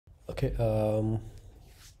Okay,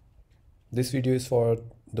 this video is for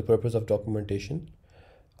the purpose of documentation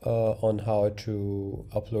on how to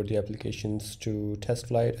upload the applications to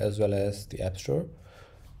TestFlight as well as the App Store.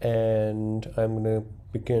 And I'm going to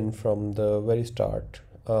begin from the very start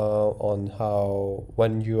on how,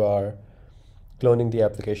 when you are cloning the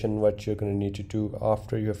application, what you're going to need to do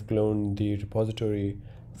after you have cloned the repository.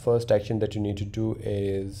 First action that you need to do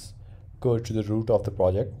is go to the root of the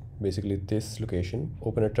project, basically this location,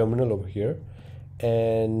 open a terminal over here,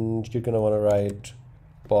 and you're going to want to write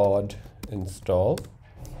pod install.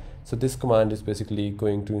 So this command is basically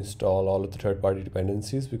going to install all of the third-party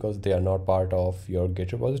dependencies because they are not part of your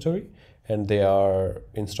Git repository and they are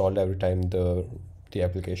installed every time the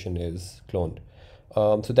application is cloned.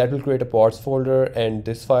 So that will create a pods folder and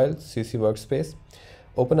this file, cc workspace.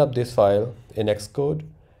 Open up this file in Xcode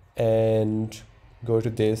and go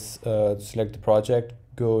to this, select the project,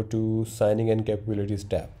 go to signing and capabilities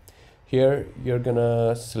tab. Here you're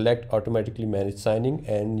gonna select automatically manage signing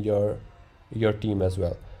and your team as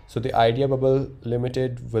well. So the idea bubble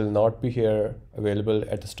limited will not be here available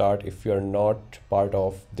at the start if you're not part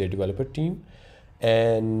of the developer team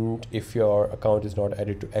and if your account is not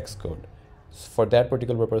added to Xcode. So for that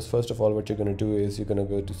particular purpose, first of all, what you're going to do is you're going to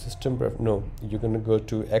go to you're going to go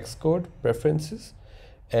to Xcode preferences,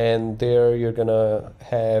 and there you're going to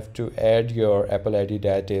have to add your Apple ID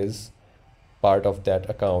that is part of that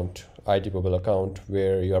account, ID bubble account,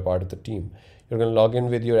 where you are part of the team. You're going to log in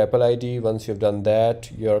with your Apple ID. Once you've done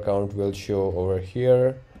that, your account will show over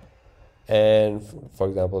here, and for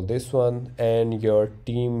example this one, and your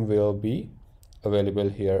team will be available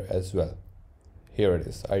here as well. Here it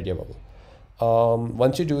is, ID bubble.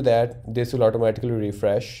 Once you do that, this will automatically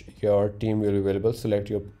refresh. Your team will be available. Select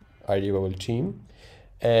your ID bubble team,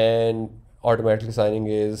 and automatically signing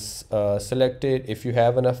is selected. If you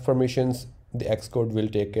have enough permissions, the Xcode will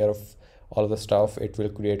take care of all of the stuff. It will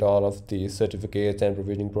create all of the certificates and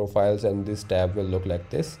provisioning profiles, and this tab will look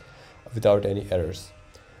like this without any errors.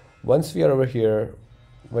 Once we are over here,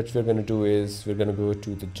 what we're going to do is we're going to go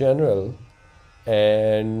to the general,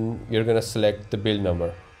 and you're going to select the build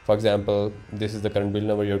number. For example, this is the current build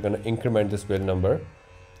number. You're going to increment this build number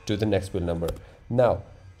to the next build number. Now,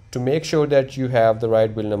 to make sure that you have the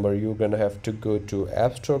right build number, you're going to have to go to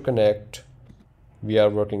AppStore Connect. We are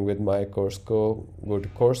working with my CourseGo. Go to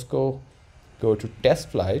CourseGo, go to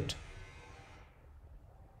TestFlight,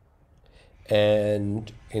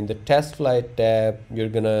 and in the TestFlight tab, you're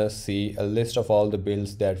going to see a list of all the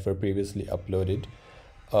builds that were previously uploaded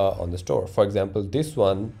on the store. For example, this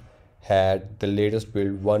one had the latest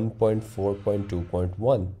build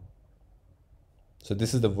 1.4.2.1. So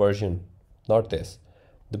this is the version, not this,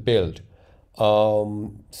 the build.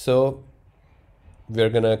 So we're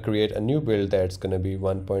gonna create a new build that's gonna be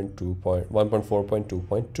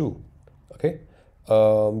 1.4.2.2. Okay,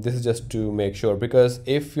 this is just to make sure, because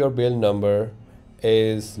if your build number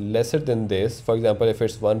is lesser than this, for example, if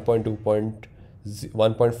it's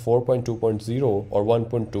 1.4.2.0 or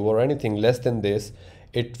 1.2 or anything less than this,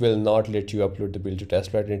 it will not let you upload the build to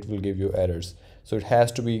TestFlight and it will give you errors. So it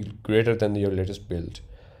has to be greater than your latest build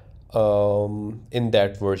in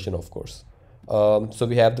that version, of course. So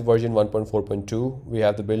we have the version 1.4.2, we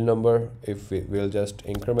have the build number. If we'll just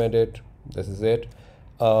increment it, this is it.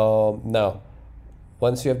 Now,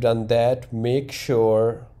 once you have done that, make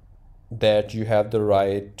sure that you have the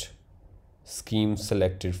right scheme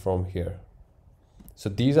selected from here. So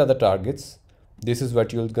these are the targets. This is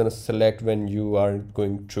what you're going to select when you are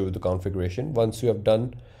going through the configuration. Once you have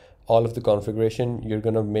done all of the configuration, you're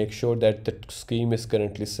going to make sure that the scheme is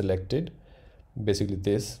currently selected, basically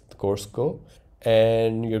this, the CourseGo,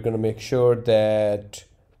 and you're going to make sure that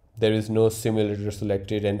there is no simulator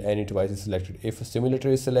selected and any device is selected. If a simulator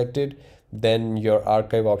is selected, then your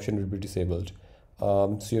archive option will be disabled.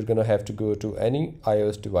 So you're going to have to go to any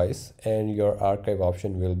iOS device and your archive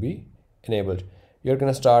option will be enabled. You're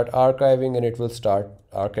going to start archiving and it will start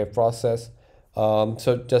archive process.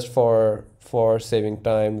 So just for saving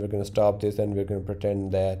time, we're going to stop this and we're going to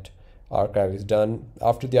pretend that archive is done.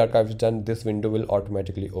 After the archive is done, this window will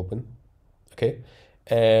automatically open. Okay,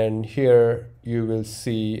 and here you will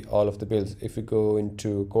see all of the builds. If you go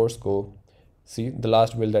into CourseGo, see the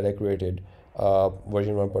last build that I created,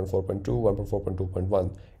 version 1.4.2,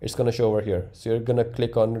 1.4.2.1. It's going to show over here. So you're going to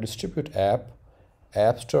click on distribute app,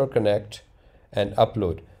 AppStore Connect, and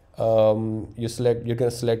upload. You're going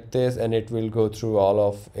to select this and it will go through all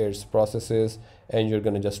of its processes, and you're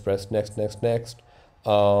going to just press next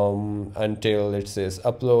until it says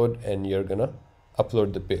upload, and you're going to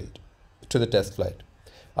upload the build to the TestFlight.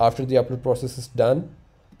 After the upload process is done,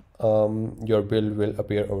 your build will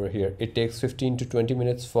appear over here. It takes 15 to 20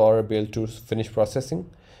 minutes for a build to finish processing.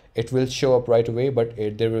 It will show up right away, but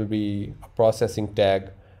there will be a processing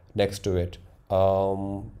tag next to it.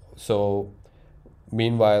 So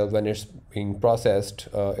meanwhile, when it's being processed,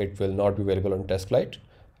 it will not be available on TestFlight.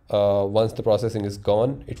 Once the processing is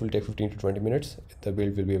gone, it will take 15 to 20 minutes. The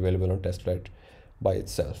build will be available on TestFlight by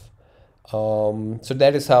itself. So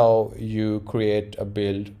that is how you create a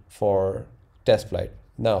build for TestFlight.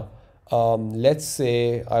 Now, let's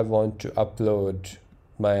say I want to upload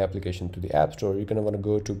my application to the App Store. You're going to want to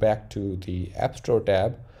go back to the App Store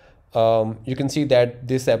tab. You can see that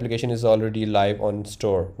this application is already live on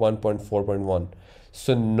Store 1.4.1.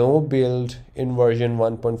 So no build in version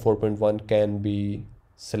 1.4.1 can be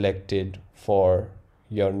selected for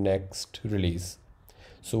your next release.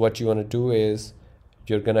 So what you want to do is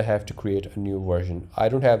you're going to have to create a new version. I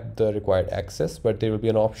don't have the required access, but there will be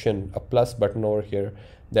an option, a plus button over here,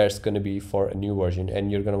 that's going to be for a new version,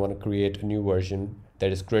 and you're going to want to create a new version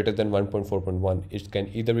that is greater than 1.4.1. It can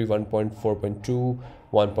either be 1.4.2,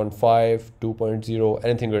 1.5, 2.0,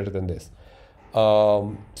 anything greater than this.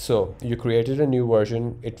 So you created a new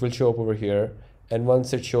version, it will show up over here, and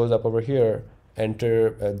once it shows up over here,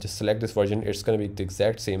 enter, just select this version. It's going to be the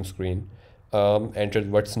exact same screen. Enter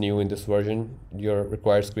what's new in this version. Your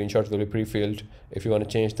required screenshots will be pre-filled. If you want to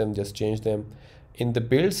change them, just change them. In the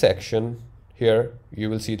build section here, you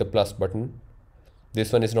will see the plus button.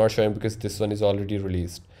 This one is not showing because this one is already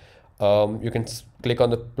released. You can click on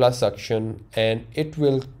the plus section, and it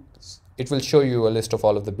will show you a list of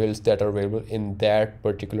all of the builds that are available in that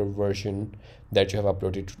particular version that you have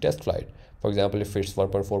uploaded to TestFlight. For example, if it's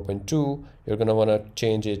 1.4.2, you're going to want to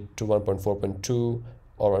change it to 1.4.2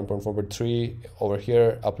 or 1.4.3. Over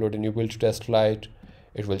here, upload a new build to TestFlight.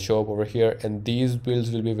 It will show up over here, and these builds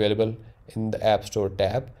will be available in the App Store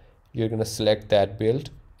tab. You're going to select that build,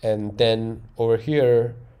 and then over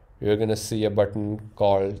here, you're going to see a button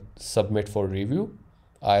called Submit for Review.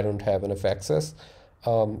 I don't have enough access.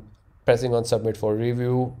 Pressing on Submit for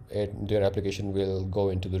Review, your application will go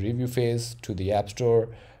into the review phase to the App Store,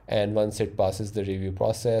 and once it passes the review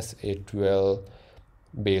process, it will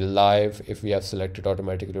be live. If we have selected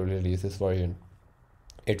automatically release this version,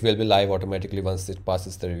 it will be live automatically once it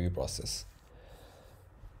passes the review process.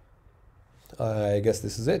 I guess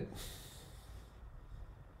this is it.